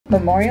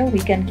Memorial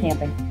Weekend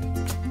Camping.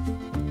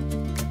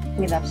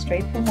 We left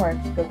straight from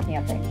work to go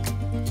camping.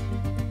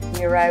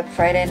 We arrived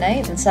Friday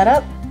night and set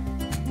up.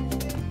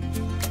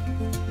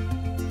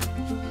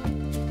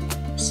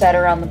 Sat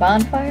around the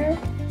bonfire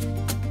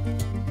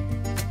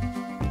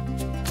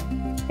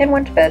and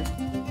went to bed.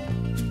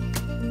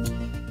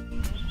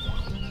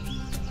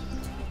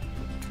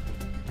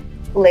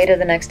 Later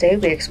the next day,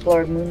 we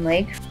explored Moon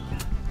Lake.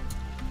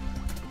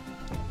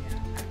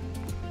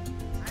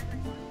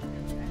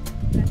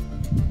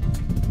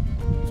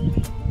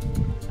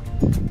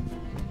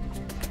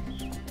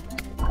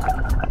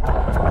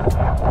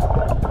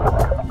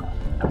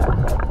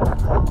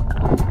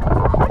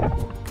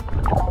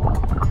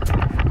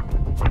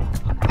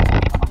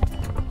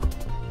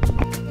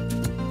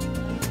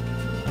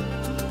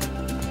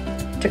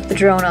 Took the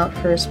drone out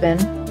for a spin.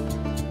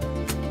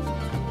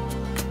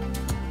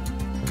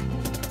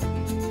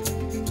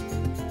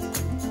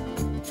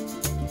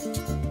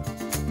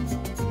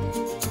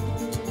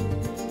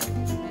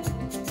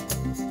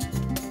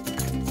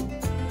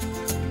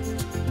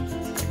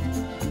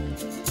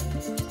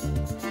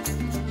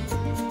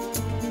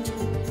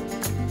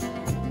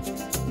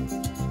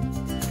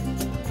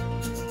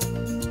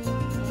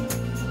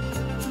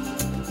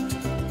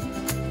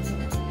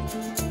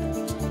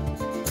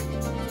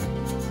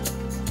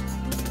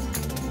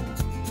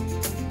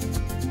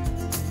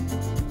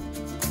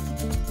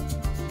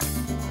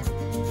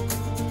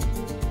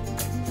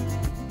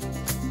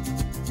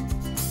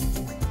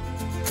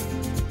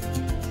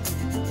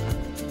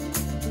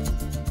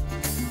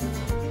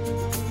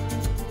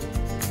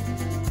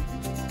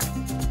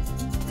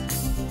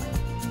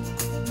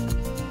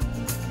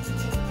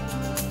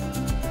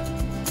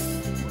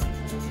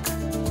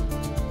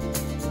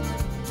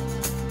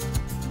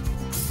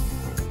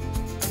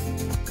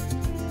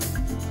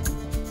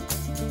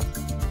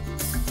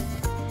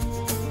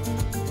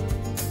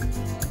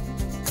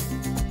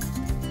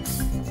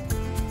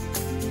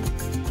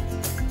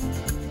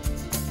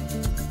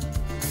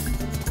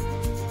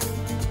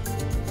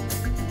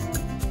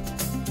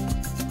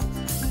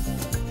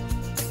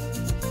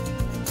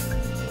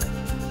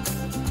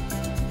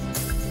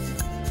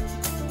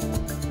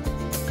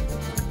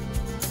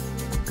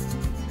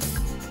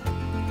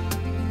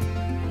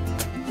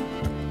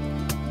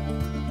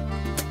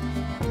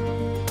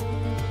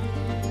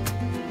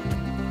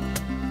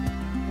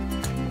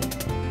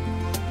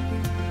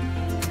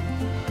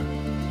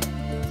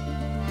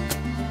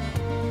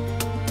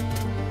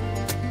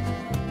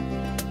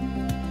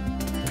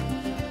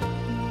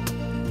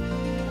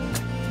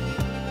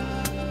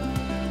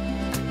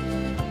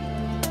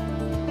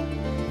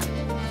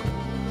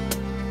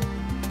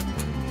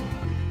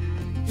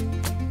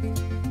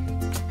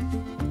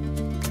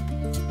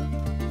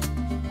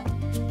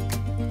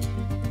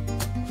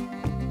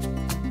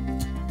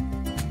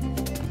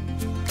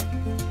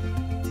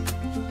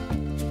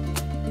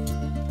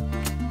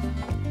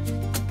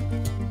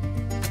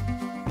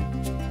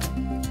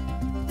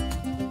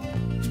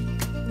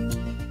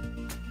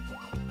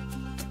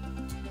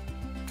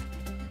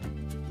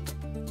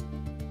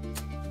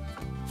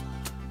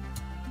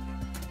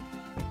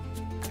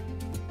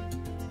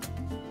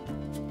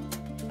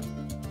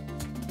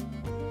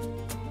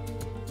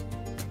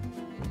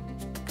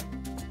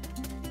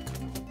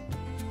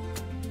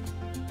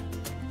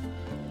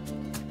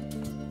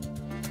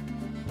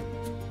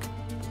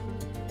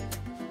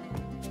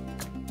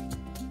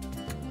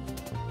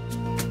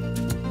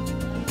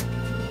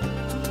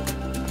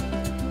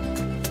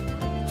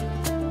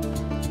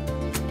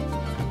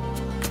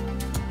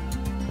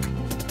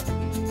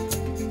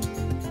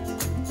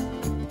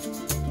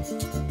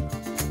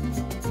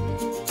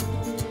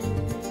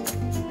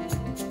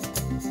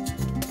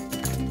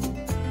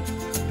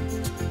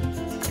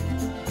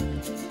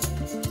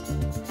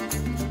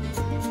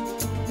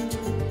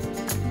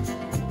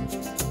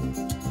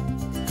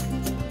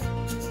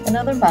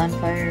 Another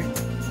bonfire,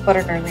 but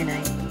an early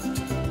night.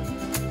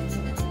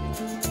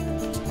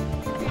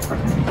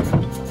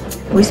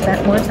 We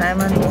spent more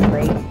time on Moon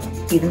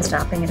Lake, even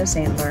stopping at a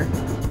sandbar.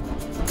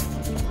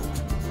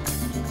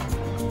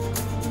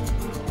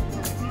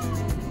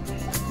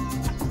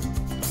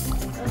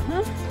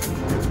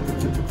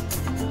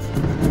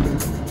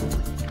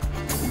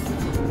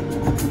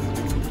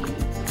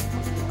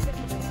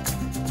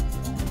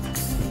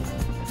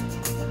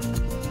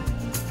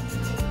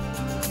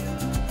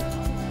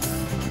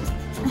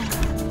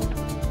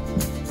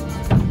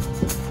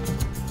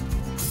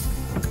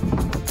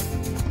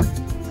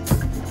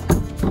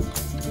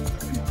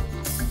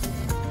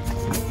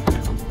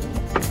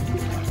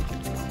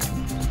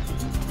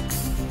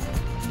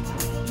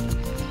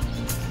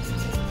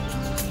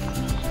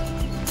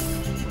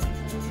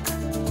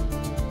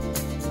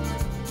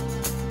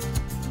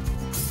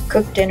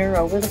 Cooked dinner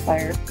over the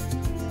fire.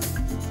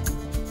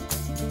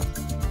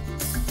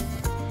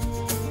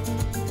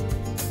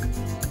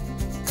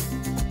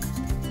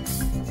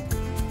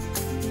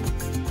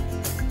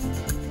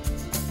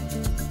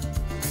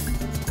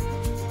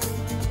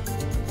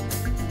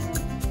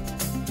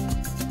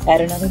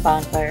 At another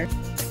bonfire.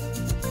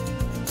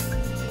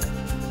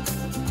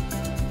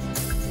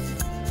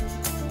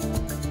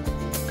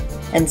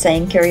 and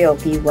sang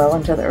karaoke well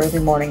into the early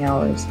morning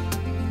hours.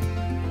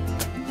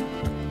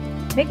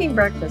 Making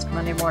breakfast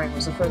Monday morning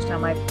was the first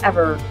time I've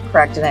ever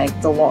cracked an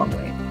egg the long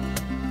way.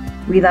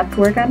 We left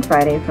work on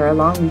Friday for a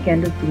long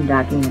weekend of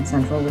boondocking in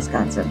central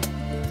Wisconsin.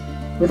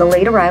 With a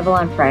late arrival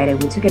on Friday,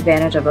 we took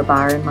advantage of a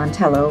bar in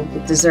Montello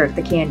with dessert at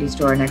the candy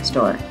store next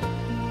door.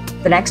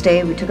 The next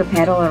day, we took a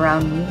paddle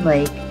around Moon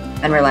Lake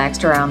and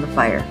relaxed around the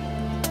fire.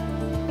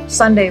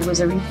 Sunday was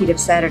a repeat of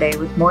Saturday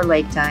with more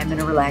lake time and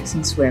a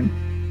relaxing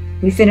swim.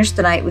 We finished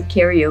the night with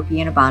karaoke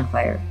and a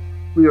bonfire.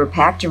 We were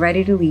packed and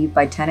ready to leave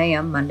by 10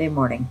 a.m. Monday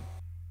morning.